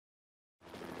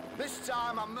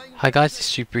Hi guys,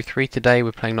 this is Super3. Today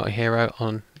we're playing Not a Hero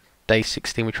on day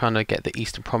 16. We're trying to get the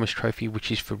Eastern Promise trophy,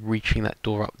 which is for reaching that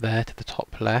door up there to the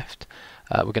top left.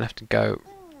 We're going to have to go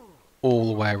all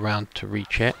the way around to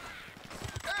reach it.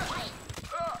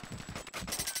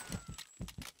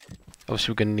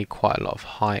 Obviously we're going to need quite a lot of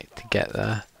height to get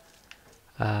there.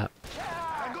 I'm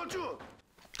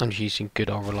just using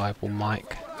good old reliable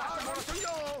mic,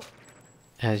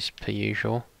 as per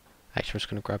usual. Actually I'm just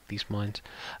going to grab these mines.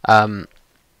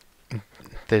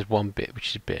 There's one bit which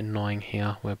is a bit annoying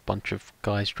here, where a bunch of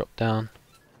guys drop down.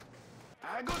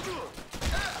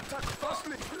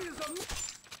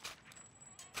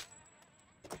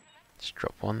 Let's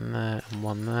drop one there and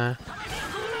one there.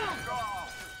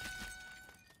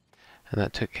 And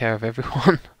that took care of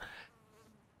everyone.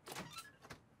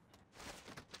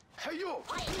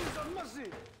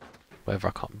 Whether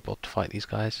I can't be bothered to fight these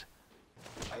guys.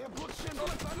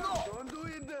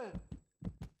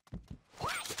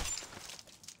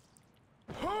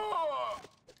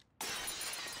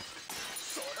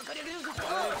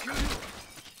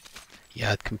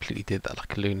 Yeah, I completely did that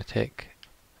like a lunatic.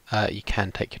 You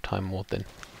can take your time more than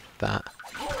that.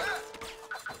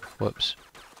 Whoops.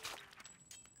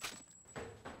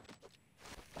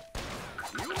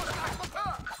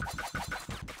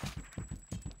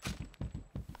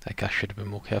 I guess I should have been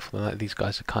more careful than that. These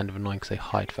guys are kind of annoying because they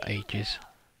hide for ages.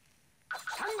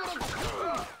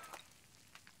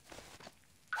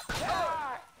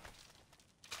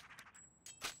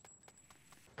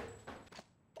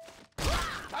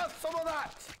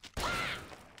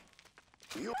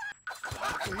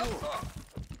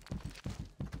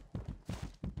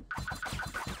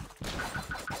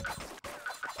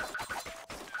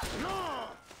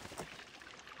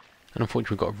 And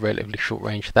unfortunately we've got a relatively short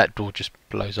range. That door just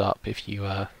blows up if you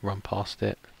run past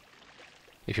it.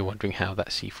 If you're wondering how that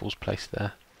C4's placed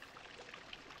there.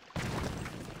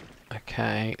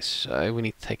 Okay, so we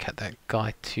need to take out that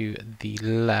guy to the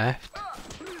left.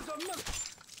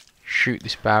 Shoot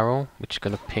this barrel, which is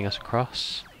going to ping us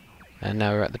across. And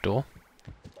now we're at the door.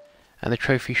 And the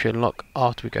trophy should unlock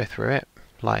after we go through it,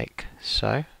 like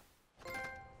so.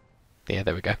 Yeah,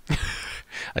 there we go.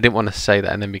 I didn't want to say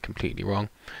that and then be completely wrong.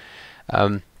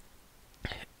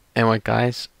 Anyway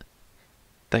guys,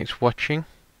 thanks for watching.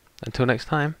 Until next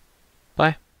time,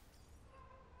 bye.